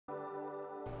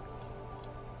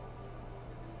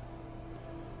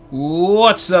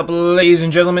What's up, ladies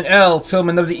and gentlemen? L.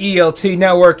 Tillman of the ELT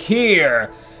Network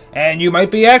here. And you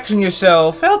might be asking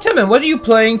yourself, L. Tillman, what are you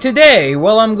playing today?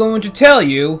 Well, I'm going to tell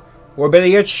you, or better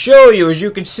yet show you. As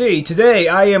you can see, today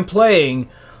I am playing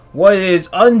what is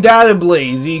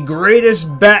undoubtedly the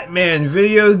greatest Batman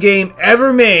video game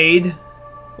ever made.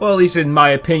 Well, at least in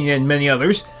my opinion and many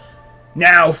others.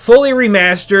 Now, fully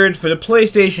remastered for the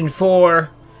PlayStation 4.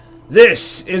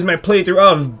 This is my playthrough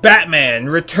of Batman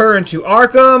Return to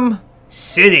Arkham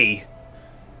City.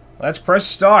 Let's press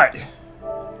start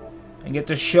and get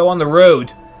this show on the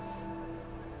road.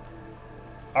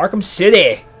 Arkham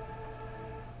City.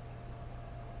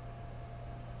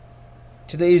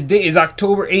 Today's date is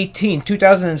October 18,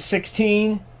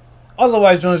 2016,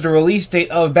 otherwise known as the release date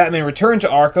of Batman Return to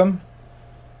Arkham.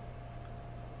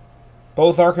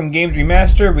 Both Arkham games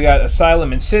remastered. We got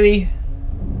Asylum and City.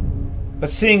 But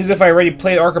seeing as if I already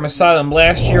played Arkham Asylum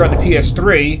last year on the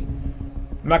PS3,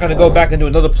 I'm not going to go back and do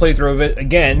another playthrough of it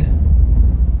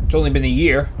again. It's only been a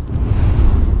year.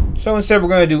 So instead we're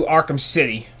going to do Arkham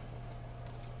City.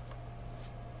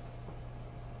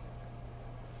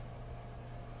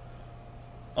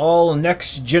 All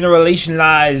next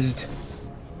generationalized.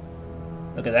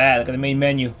 Look at that. Look at the main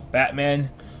menu.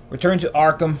 Batman. Return to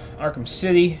Arkham. Arkham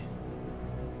City.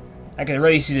 I can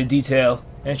already see the detail.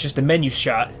 And it's just a menu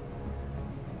shot.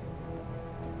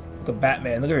 Look at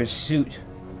Batman. Look at his suit.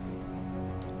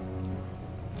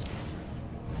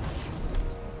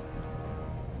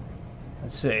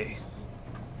 Let's see.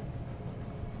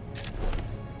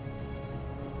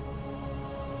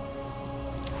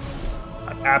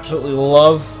 I absolutely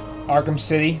love Arkham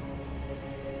City.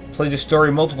 Played the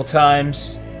story multiple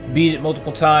times. Beat it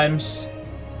multiple times.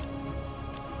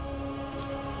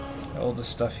 All this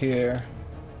stuff here.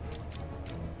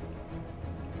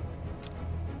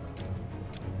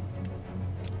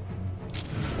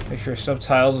 Make sure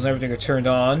subtitles and everything are turned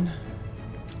on.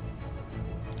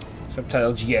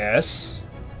 Subtitles, yes.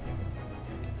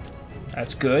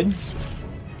 That's good.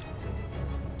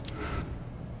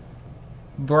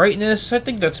 Brightness, I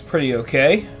think that's pretty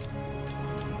okay.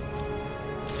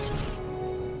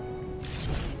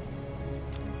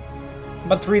 How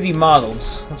about 3D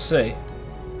models? Let's see.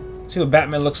 Let's see what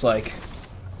Batman looks like.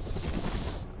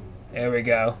 There we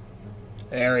go.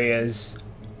 There he is.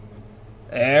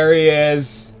 There he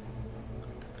is.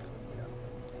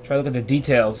 Try to look at the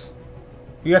details.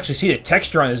 You actually see the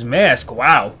texture on his mask.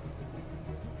 Wow.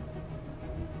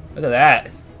 Look at that.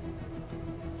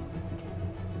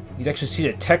 You can actually see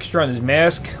the texture on his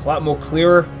mask. A lot more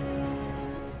clearer.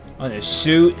 On his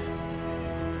suit.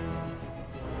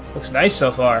 Looks nice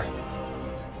so far.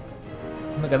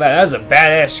 Look at that. That's a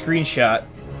badass screenshot.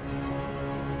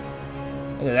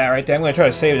 Look at that right there. I'm going to try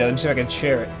to save that. Let me see if I can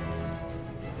share it.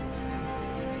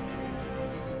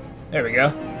 There we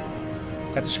go.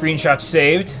 Got the screenshot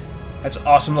saved. That's an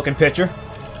awesome looking picture.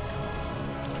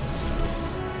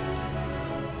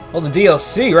 Oh, the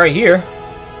DLC right here.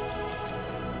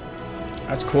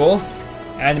 That's cool.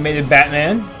 Animated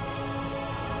Batman.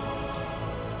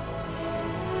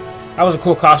 That was a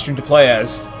cool costume to play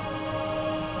as.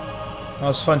 That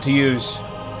was fun to use.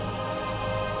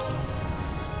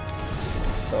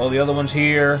 All the other ones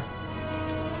here.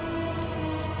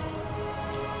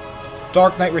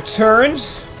 Dark Knight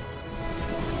Returns.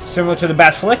 Similar to the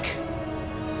Bat flick.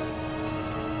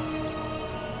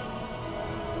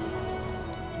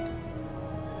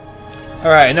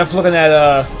 Alright, enough looking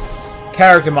at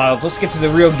character models. Let's get to the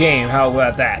real game. How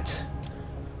about that?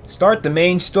 Start the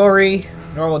main story.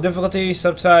 Normal difficulty,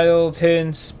 subtitles,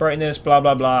 hints, brightness, blah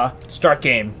blah blah. Start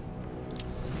game.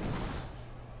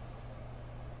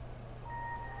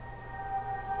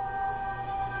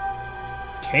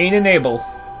 Cain and Abel.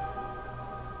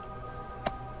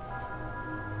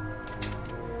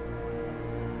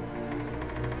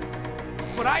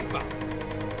 What I found.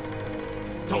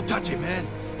 Don't touch him, man.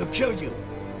 He'll kill you.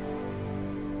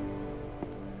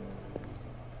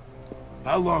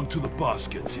 How long till the boss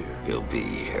gets here? He'll be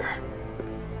here.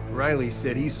 Riley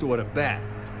said he saw the bat.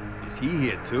 Is he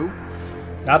here too?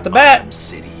 Not the Bat. Arkham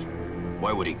City.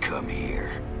 Why would he come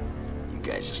here? You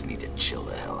guys just need to chill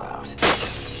the hell out.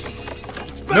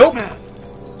 Nope. Batman!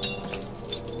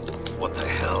 What the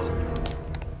hell?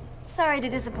 Sorry to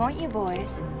disappoint you,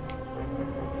 boys.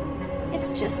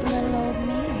 It's just little old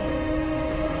me.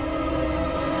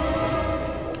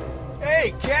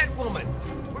 Hey, Catwoman!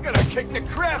 We're gonna kick the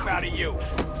crap out of you!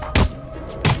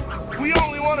 We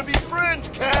only want to be friends,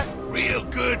 Cat! Real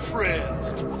good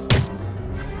friends!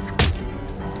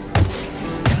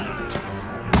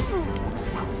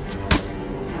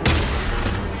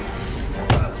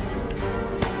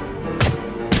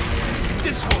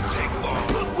 This won't take long.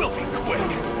 We'll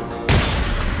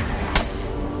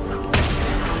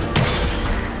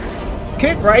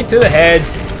Right to the head.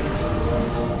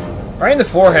 Right in the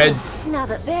forehead. Now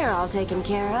that they're all taken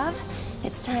care of,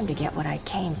 it's time to get what I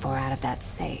came for out of that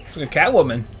safe. Look at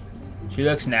Catwoman. She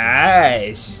looks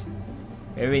nice.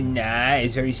 Very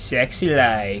nice. Very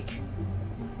sexy-like.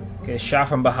 Get a shot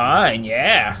from behind.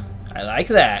 Yeah. I like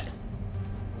that.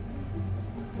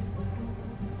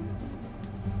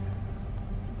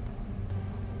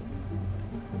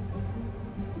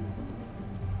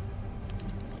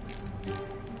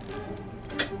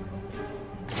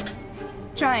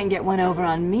 Try and get one over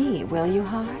on me, will you,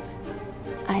 Harv?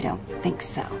 I don't think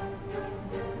so.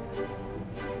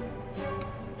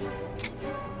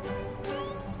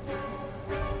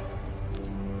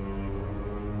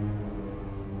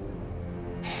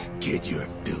 Get your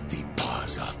filthy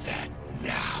paws off that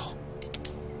now.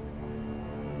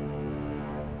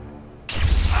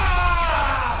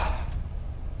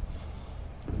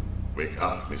 Wake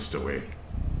up, Mr. Wayne.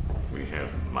 We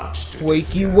have much to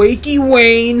Wakey, discuss. wakey,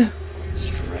 Wayne.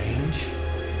 Strange.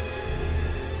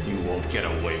 You won't get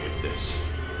away with this.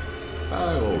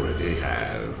 I already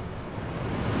have.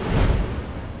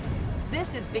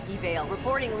 This is Vicky Vale,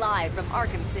 reporting live from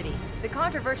Arkham City, the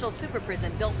controversial super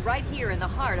prison built right here in the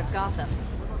heart of Gotham.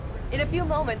 In a few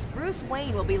moments, Bruce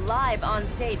Wayne will be live on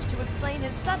stage to explain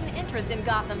his sudden interest in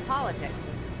Gotham politics.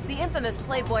 The infamous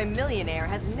Playboy millionaire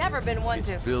has never been one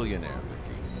to... Billionaire,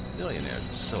 Vicky. Millionaires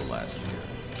are so last year.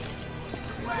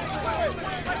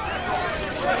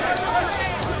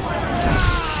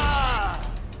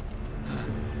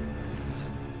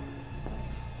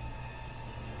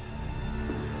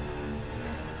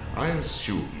 I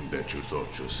assume that you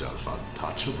thought yourself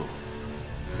untouchable.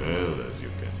 Well, as you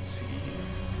can see,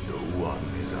 no one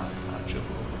is untouchable.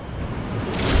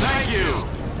 Thank you!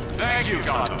 Thank you,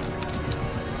 Gotham!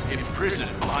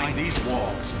 Imprisoned behind these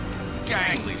walls,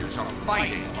 gang leaders are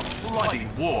fighting a bloody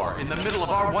war in the middle of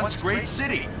our once great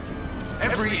city.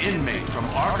 Every inmate from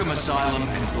Arkham Asylum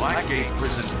and Blackgate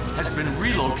Prison has been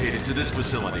relocated to this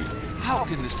facility. How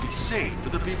can this be safe for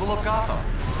the people of Gotham?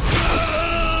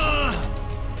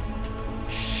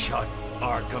 Shut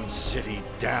Arkham City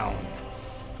down.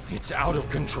 It's out of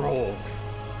control.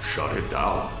 Shut it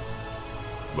down.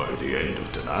 By the end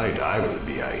of tonight, I will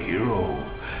be a hero,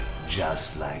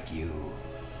 just like you,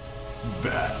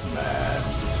 Batman.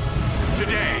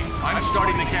 Today, I'm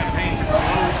starting the campaign to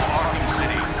close Arkham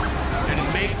City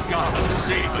and make Gotham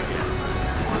safe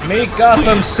again. Make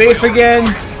Gotham safe again.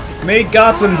 Make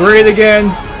Gotham great again.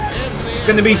 It's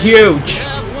gonna be huge.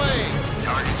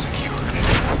 Target secured.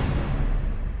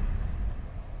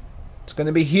 It's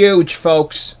gonna be huge,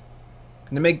 folks.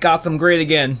 Gonna make Gotham great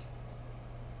again.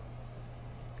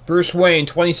 Bruce Wayne,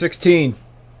 2016.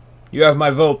 You have my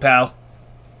vote, pal.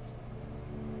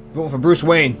 Vote for Bruce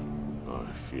Wayne.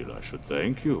 I feel I should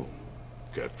thank you.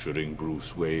 Capturing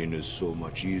Bruce Wayne is so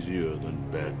much easier than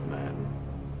Batman.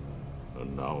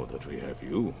 And now that we have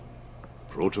you,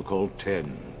 Protocol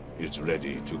 10 is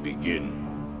ready to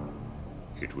begin.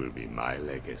 It will be my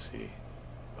legacy,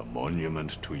 a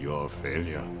monument to your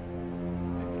failure.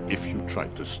 And if you try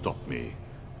to stop me,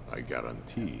 I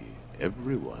guarantee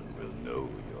everyone will know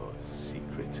your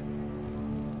secret.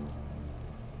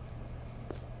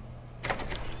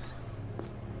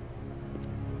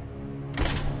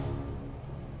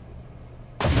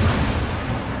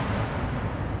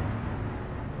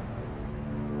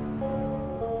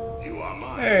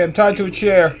 Hey, I'm tied to a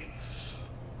chair.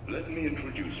 Let me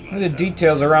introduce myself. Look at the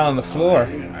details around on the floor.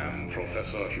 I am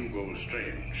Professor Hugo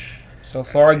Strange. So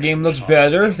far, the game looks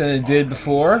better than it did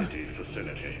before.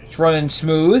 It's running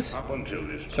smooth.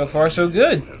 So far, so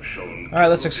good. Alright,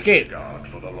 let's escape.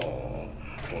 For the law,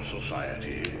 for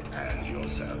society, and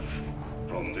yourself.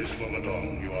 From this moment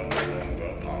on, you are no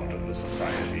longer part of the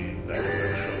society that you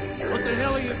have shown. What the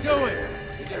hell are you doing?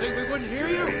 Did you think we wouldn't hear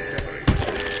you?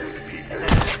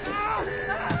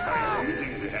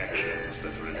 Using the actions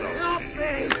that result in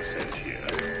being sent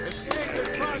here. Escape in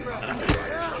progress.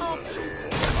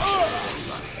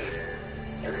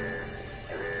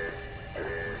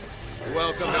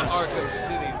 Welcome to Arkham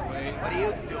City, Wayne. What are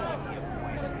you doing here?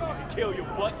 Kill you,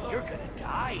 what? You're gonna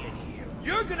die in here.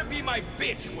 You're gonna be my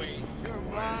bitch, Wayne.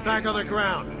 Back on the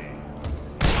ground.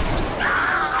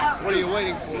 What are you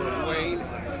waiting for, Wayne?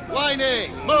 Line A,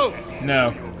 move!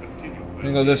 No. I'm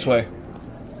gonna go this way.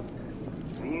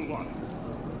 Rule 1.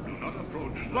 Do not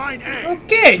approach Line A.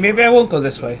 Okay, maybe I won't go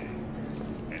this way.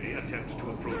 any attempt to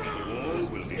approach the wall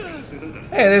will be considered as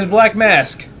Hey, there's Black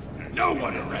Mask. No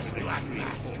one arrests Black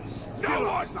Mask. No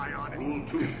one. Rule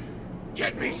 2.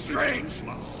 Get me Strange.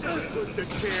 Put the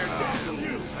chair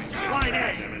down. Line A.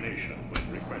 Examination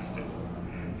when requested.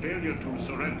 Failure to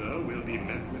surrender will be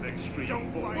met with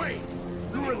extreme force. Wait.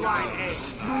 You're in line A.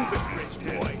 Move it, rich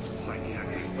boy.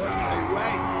 Hey,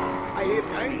 Wayne, I hear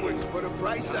penguins put a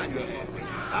price on your head.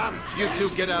 You two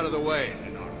get out of the way.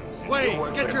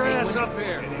 Wayne, get your ass up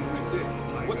here.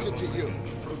 What's it to you?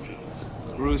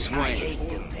 Bruce Wayne,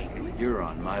 you're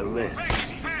on my list.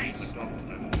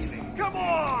 Come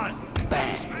on!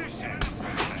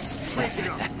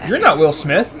 You're not Will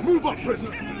Smith. Move up,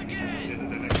 prisoner.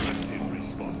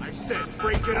 I said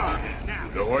break it off. Now.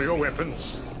 Lower your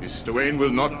weapons. Mr. Wayne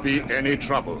will not be any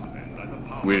trouble.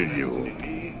 Will you,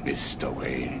 Mr.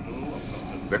 Wayne?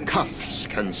 The cuffs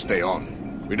can stay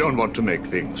on. We don't want to make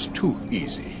things too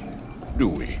easy, do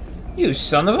we? You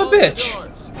son of a bitch.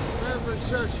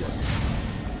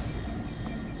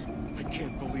 I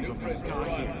can't believe I'm gonna die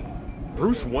here.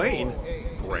 Bruce Wayne?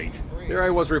 Great. Here I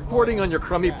was reporting on your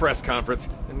crummy press conference,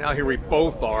 and now here we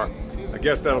both are. I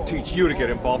guess that'll teach you to get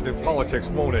involved in politics,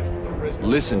 won't it?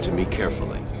 Listen to me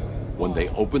carefully. When they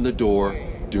open the door,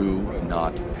 do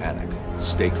not panic.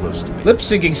 Stay close to me. Lip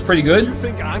syncing's pretty good. You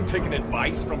think I'm taking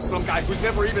advice from some guy who's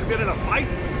never even been in a fight?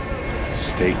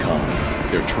 Stay calm.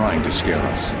 They're trying to scare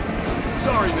us.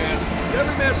 Sorry, man. It's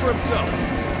every man for himself.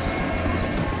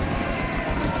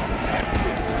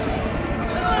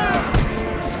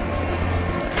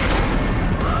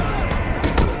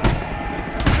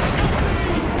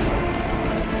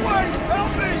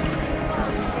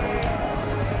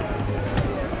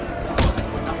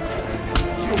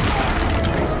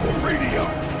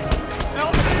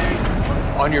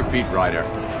 On your feet, Ryder.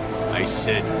 I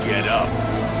said get up.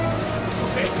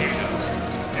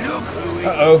 Look who he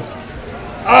Uh-oh.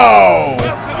 Oh!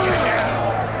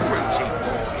 Brucey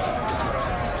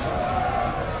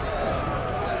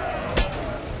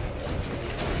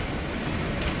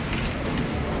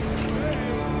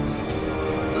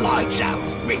boy. Lights out,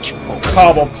 rich boy.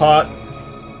 Cobblepot.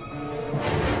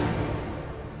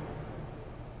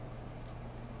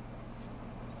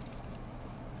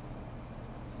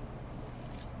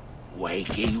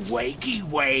 Wakey, wakey,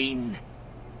 Wayne.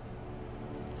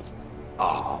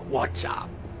 Oh, what's up?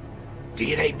 Do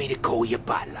you need me to call you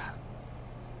butler?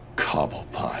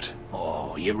 Cobblepot.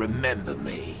 Oh, you remember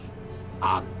me.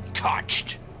 I'm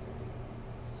touched.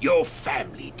 Your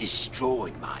family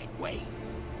destroyed mine, Wayne.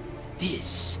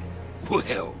 This,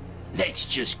 well, let's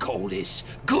just call this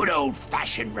good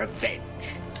old-fashioned revenge.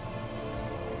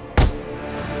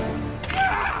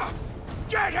 Ah!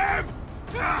 Get him!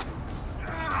 Ah!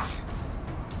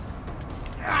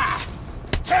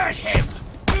 Hurt him!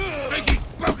 Think he's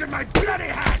broken my bloody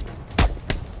hand!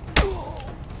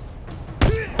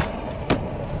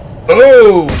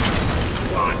 Boom!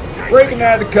 Breaking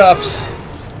out of the cuffs.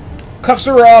 Cuffs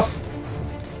are off.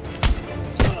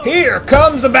 Here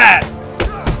comes the bat.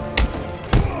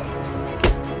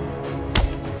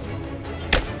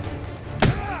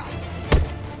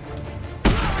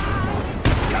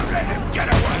 Don't let him get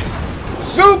away!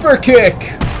 Super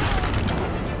kick.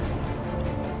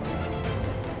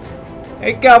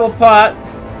 Hey, Cobblepot.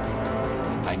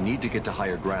 I need to get to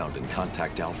higher ground and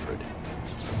contact Alfred.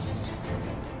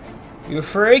 You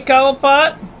afraid,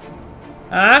 Cobblepot?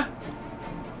 Huh?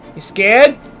 You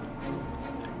scared?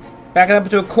 Backing up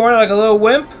into a corner like a little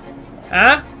wimp?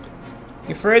 Huh?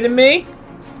 You afraid of me?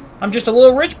 I'm just a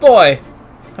little rich boy.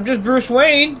 I'm just Bruce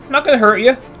Wayne. I'm not gonna hurt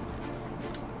you.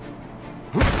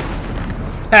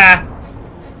 Ha!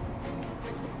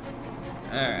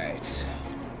 Alright.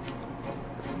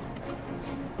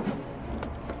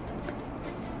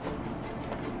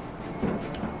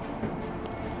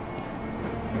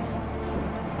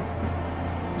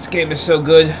 This game is so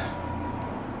good.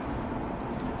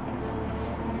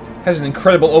 Has an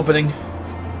incredible opening.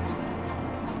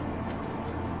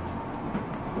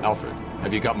 Alfred,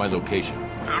 have you got my location?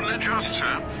 Only just,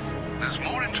 sir. There's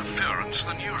more interference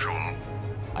than usual.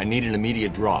 I need an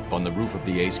immediate drop on the roof of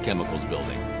the Ace Chemicals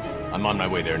building. I'm on my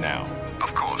way there now.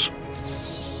 Of course.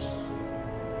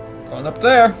 Going up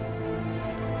there.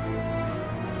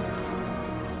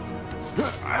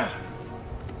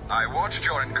 I watched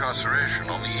your incarceration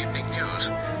on the evening news.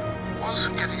 Was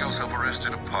getting yourself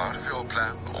arrested a part of your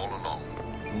plan all along?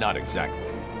 Not exactly.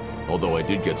 Although I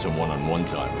did get some one-on-one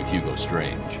time with Hugo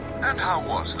Strange. And how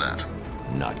was that?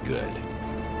 Not good.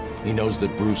 He knows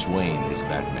that Bruce Wayne is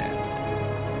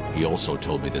Batman. He also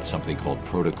told me that something called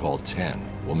Protocol 10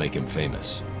 will make him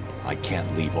famous. I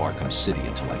can't leave Arkham City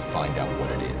until I find out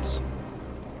what it is.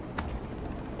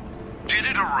 Did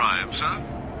it arrive, sir?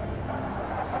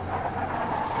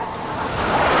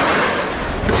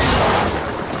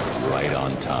 Right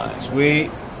on time.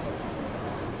 Sweet.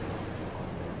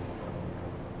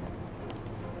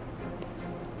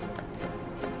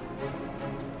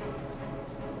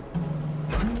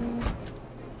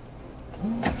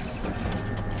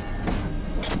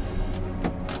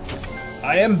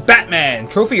 I am Batman!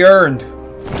 Trophy earned!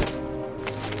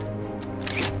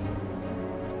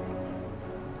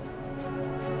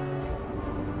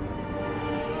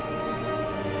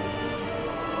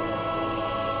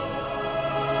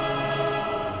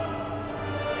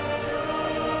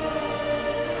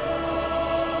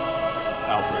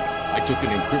 Alfred, I took an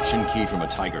encryption key from a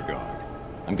Tiger Guard.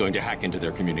 I'm going to hack into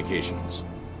their communications.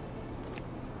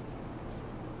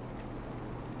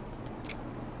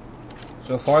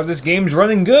 So far, this game's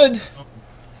running good.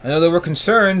 I know there were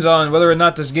concerns on whether or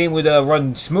not this game would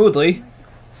run smoothly.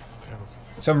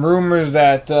 Some rumors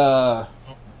that the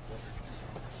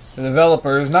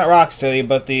developers, not Rocksteady,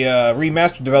 but the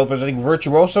remastered developers, I think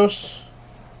Virtuosos,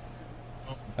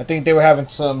 I think they were having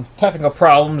some technical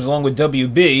problems along with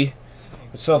WB.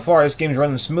 But so far, this game's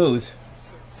running smooth.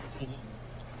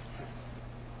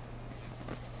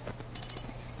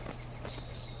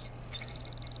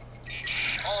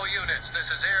 All units,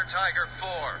 this is Air Tiger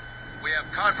 4. We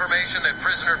have confirmation that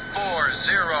prisoner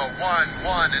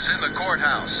 4011 is in the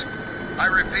courthouse. I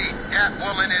repeat,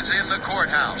 Catwoman is in the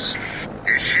courthouse.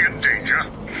 Is she in danger?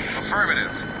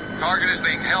 Affirmative. Target is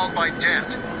being held by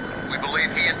Dent. We believe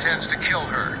he intends to kill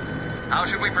her. How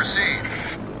should we proceed?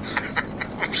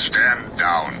 Stand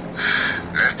down.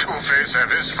 Let Two-Face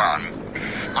have his fun.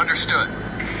 Understood.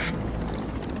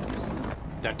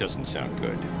 That doesn't sound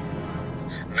good.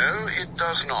 No, it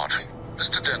does not.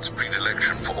 Mr. Dent's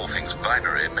predilection for all things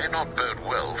binary may not bode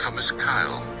well for Miss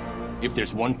Kyle. If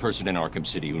there's one person in Arkham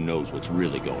City who knows what's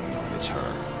really going on, it's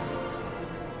her.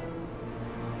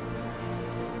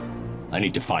 I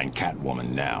need to find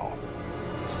Catwoman now.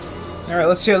 Alright,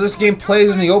 let's see how this game plays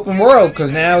in the open world,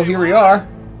 because now here we are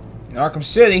in Arkham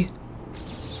City.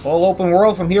 Full open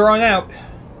world from here on out. You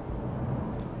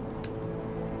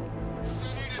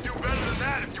need to do better than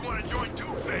that if you want to join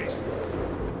Two-Face.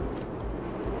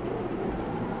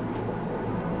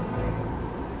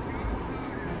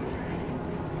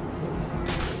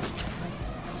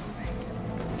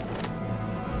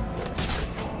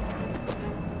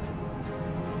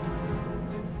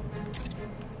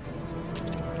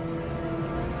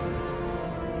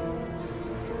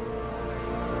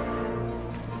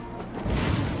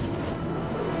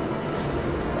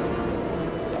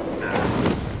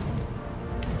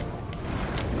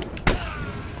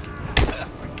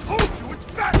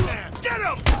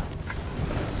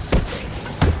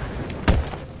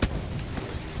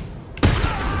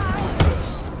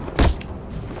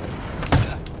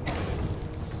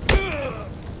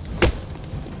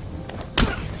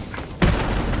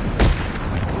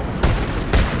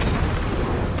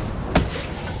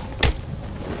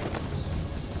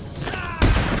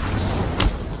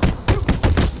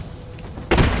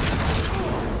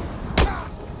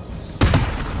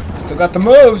 Still got the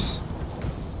moves.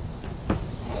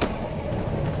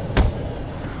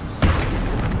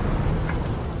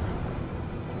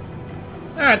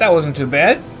 Alright, that wasn't too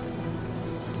bad.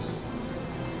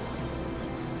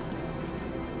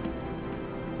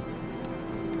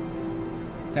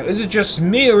 Now, is it just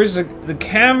me, or is the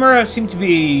camera seem to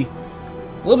be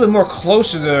a little bit more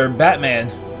closer to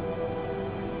Batman?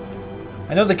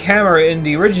 I know the camera in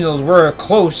the originals were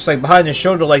close, like behind his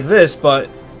shoulder like this, but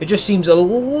it just seems a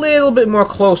little bit more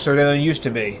closer than it used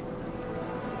to be.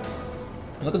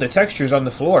 Look at the textures on the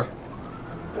floor.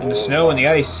 And the snow and the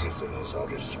ice. Prisoners are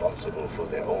responsible for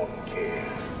their own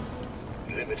care.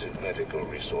 Limited medical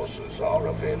resources are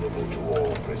available to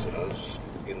all prisoners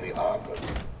in the Arkham.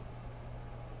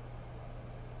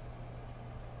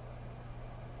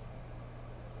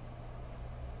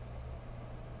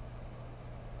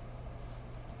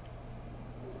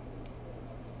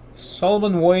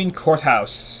 Solomon Wayne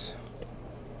Courthouse.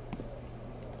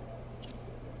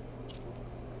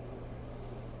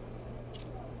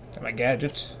 Got my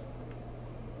gadgets.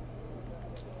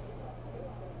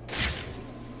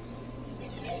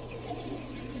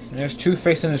 And there's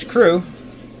Two-Face and his crew.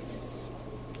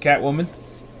 Catwoman.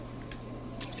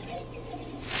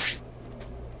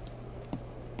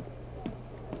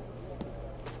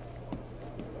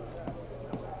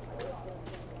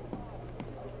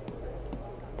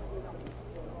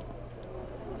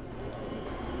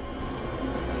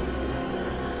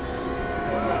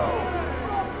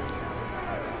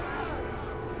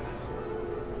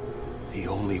 The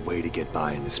only way to get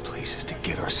by in this place is to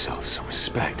get ourselves some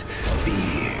respect. Be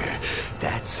here.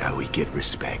 That's how we get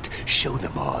respect. Show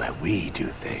them all that we do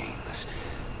things.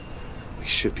 We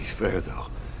should be fair, though.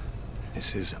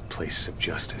 This is a place of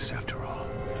justice, after all.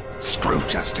 Screw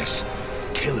justice.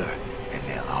 Kill her, and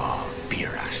they'll all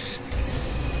fear us.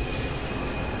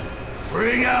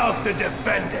 Bring out the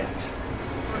defendant!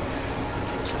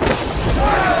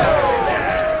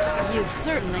 You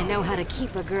certainly know how to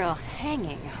keep a girl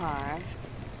hanging, Harv.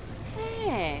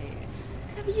 Hey,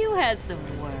 have you had some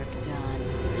work done?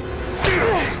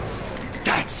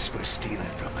 That's for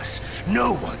stealing from us.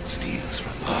 No one steals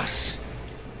from us.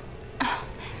 Oh,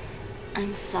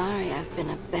 I'm sorry I've been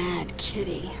a bad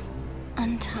kitty.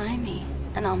 Untie me,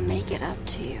 and I'll make it up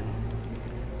to you.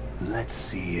 Let's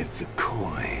see if the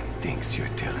coin thinks you're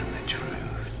telling the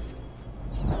truth.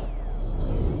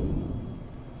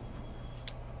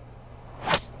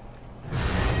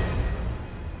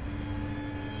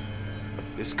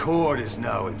 This court is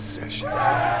now in session.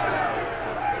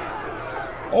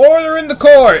 Order in the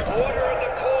court!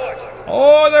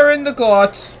 Order in the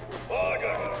court!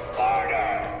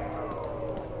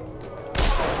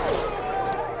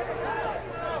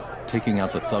 Taking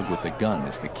out the thug with the gun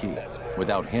is the key.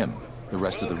 Without him, the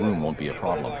rest of the room won't be a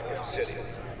problem.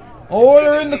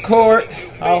 Order in the court.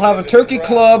 I'll have a turkey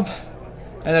club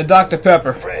and a Dr.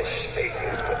 Pepper.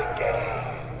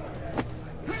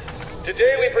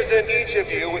 Today we present each of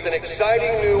you with an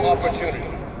exciting new opportunity.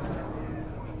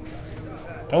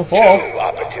 Don't fall.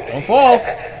 Don't fall.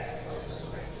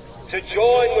 To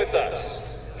join with us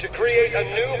to create a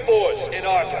new force in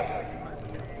Arkham.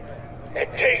 And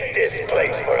take this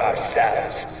place for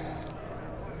ourselves.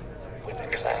 When the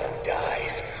clown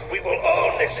dies, we will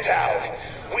own this town.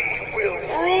 We will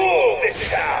rule this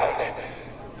town.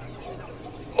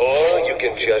 Or you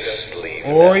can just leave.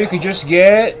 Or you could just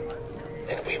get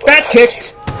bat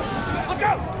kicked. Look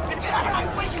out!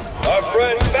 Our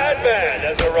friend Batman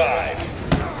has arrived.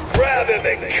 Grab him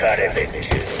and cut him in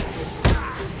two.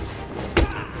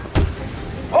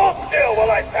 Hold still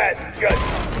while I pass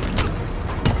judgment.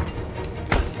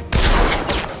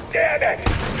 Damn it!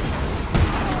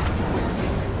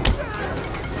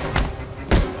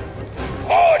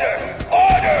 Order!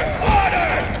 Order! Order!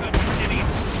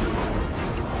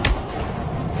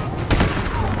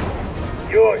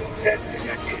 Your sentence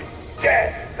is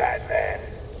death, Batman.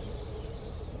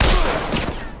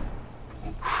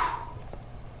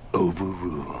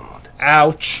 Overruled.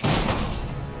 Ouch.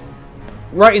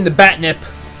 Right in the batnip.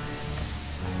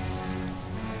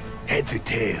 Heads or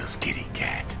tails, kitty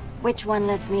cat? Which one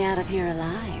lets me out of here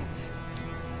alive?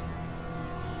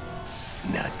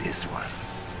 Not this one.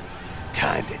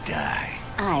 Time to die.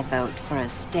 I vote for a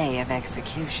stay of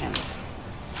execution.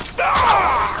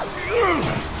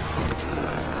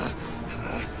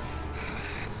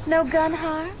 No gun,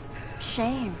 Harv?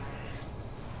 Shame.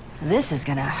 This is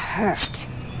gonna hurt.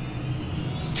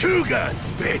 2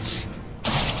 guns, bitch!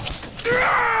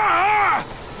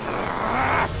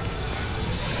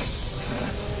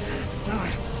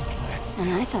 And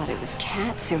I thought it was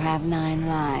cats who have 9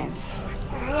 lives.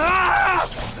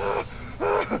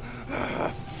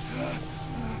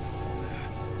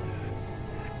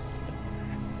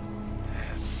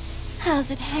 How's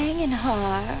it hanging,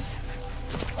 Harv?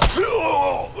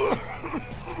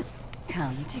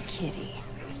 Come to Kitty.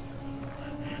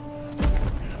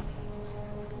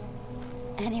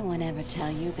 Anyone ever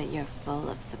tell you that you're full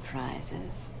of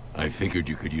surprises? I figured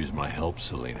you could use my help,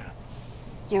 Selina.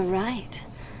 You're right.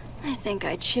 I think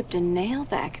I chipped a nail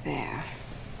back there.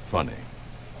 Funny.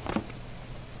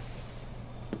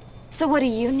 So what do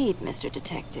you need, Mr.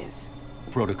 Detective?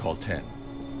 Protocol 10.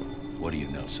 What do you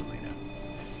know, Selina?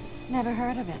 Never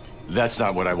heard of it. That's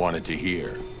not what I wanted to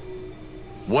hear.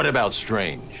 What about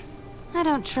Strange? I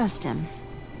don't trust him.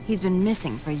 He's been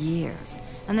missing for years,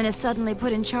 and then is suddenly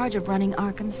put in charge of running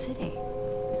Arkham City.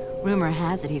 Rumor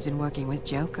has it he's been working with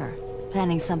Joker,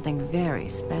 planning something very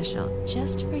special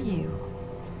just for you.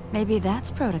 Maybe that's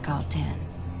Protocol 10.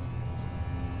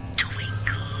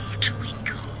 Twinkle,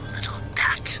 twinkle, little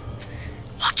bat.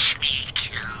 Watch me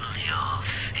kill your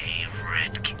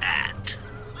favorite cat.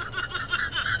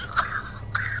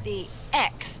 The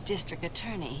ex-district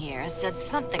attorney here said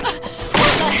something. What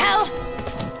the hell?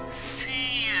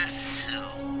 See you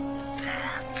soon,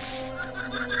 bats.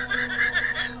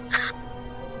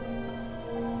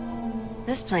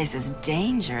 This place is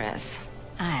dangerous.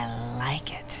 I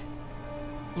like it.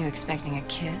 You expecting a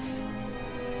kiss?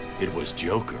 It was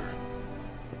Joker.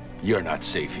 You're not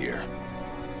safe here.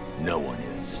 No one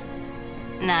is.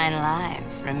 9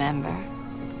 lives, remember?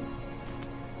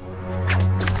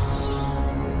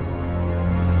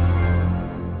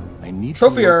 I need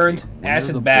Trophy to earned. locate where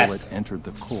Acid the bath. bullet entered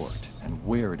the court and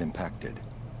where it impacted.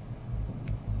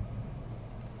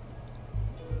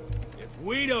 If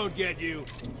we don't get you,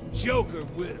 Joker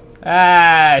will.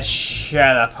 Ah,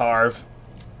 shut up, Harv.